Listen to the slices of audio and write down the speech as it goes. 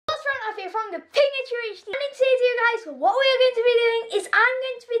from the PSN. And in today's video, guys, what we are going to be doing is I'm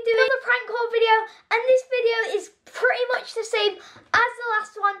going to be doing another prank call video, and this video is pretty much the same as the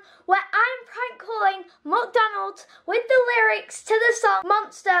last one, where I'm prank calling McDonald's with the lyrics to the song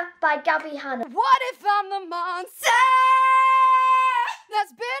Monster by Gabbie Hanna. What if I'm the monster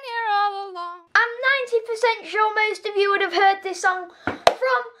that's been here all along? I'm 90% sure most of you would have heard this song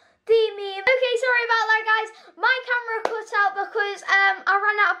from the meme. Okay, sorry about that, guys. My camera cut out because I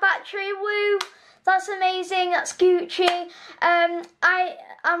ran out of battery. Woo! That's amazing. That's Gucci.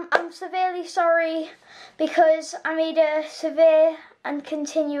 I'm severely sorry because I made a severe and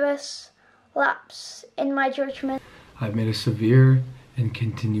continuous lapse in my judgment. I've made a severe and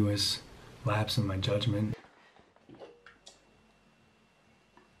continuous lapse in my judgment.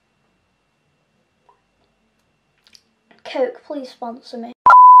 Coke, please sponsor me.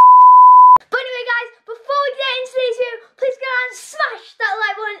 But anyway, guys, before we get into today's video, please go and smash that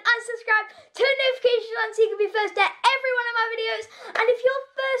like button and subscribe, turn notifications on so you can be first to every one of my videos. And if your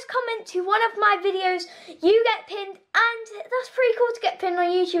first comment to one of my videos, you get pinned, and that's pretty cool to get pinned on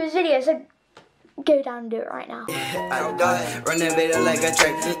YouTube's videos. So go down and do it right now. Run that video like a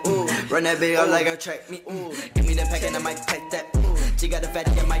track, run that video like a track, give me the pack and I might take that. She got a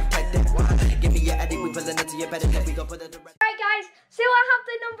fatty, I might take that. Give me your addy, we pulling into your bed, we go put it around. Alright, guys, so I have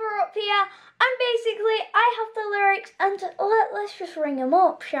the number up here, and basically I have the lyrics, and let's just ring them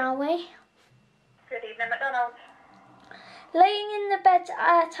up, shall we? Good evening, McDonald's. Laying in the bed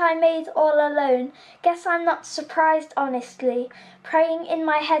that I made all alone, guess I'm not surprised, honestly. Praying in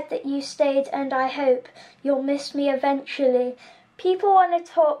my head that you stayed, and I hope you'll miss me eventually. People want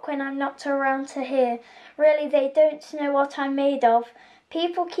to talk when I'm not around to hear. Really, they don't know what I'm made of.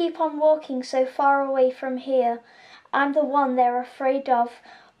 People keep on walking so far away from here. I'm the one they're afraid of.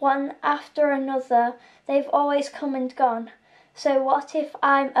 One after another, they've always come and gone. So what if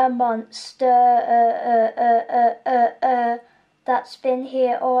I'm a monster that's been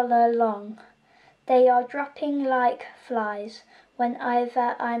here all along? They are dropping like flies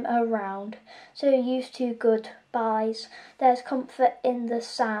whenever I'm around. So used to goodbyes, there's comfort in the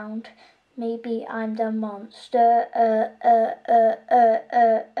sound. Maybe I'm the monster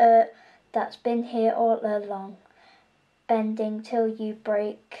that's been here all along. Bending till you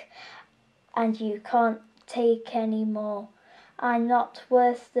break and you can't take any more. I'm not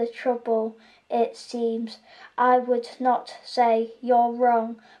worth the trouble, it seems. I would not say you're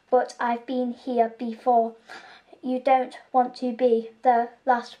wrong, but I've been here before. You don't want to be the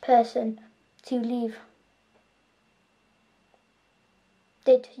last person to leave.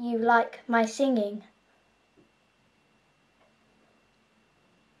 Did you like my singing?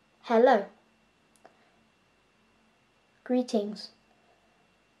 Hello. Greetings.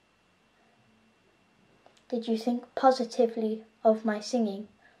 Did you think positively of my singing?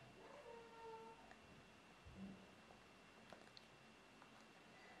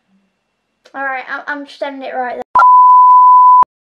 Alright, I'm just ending it right there.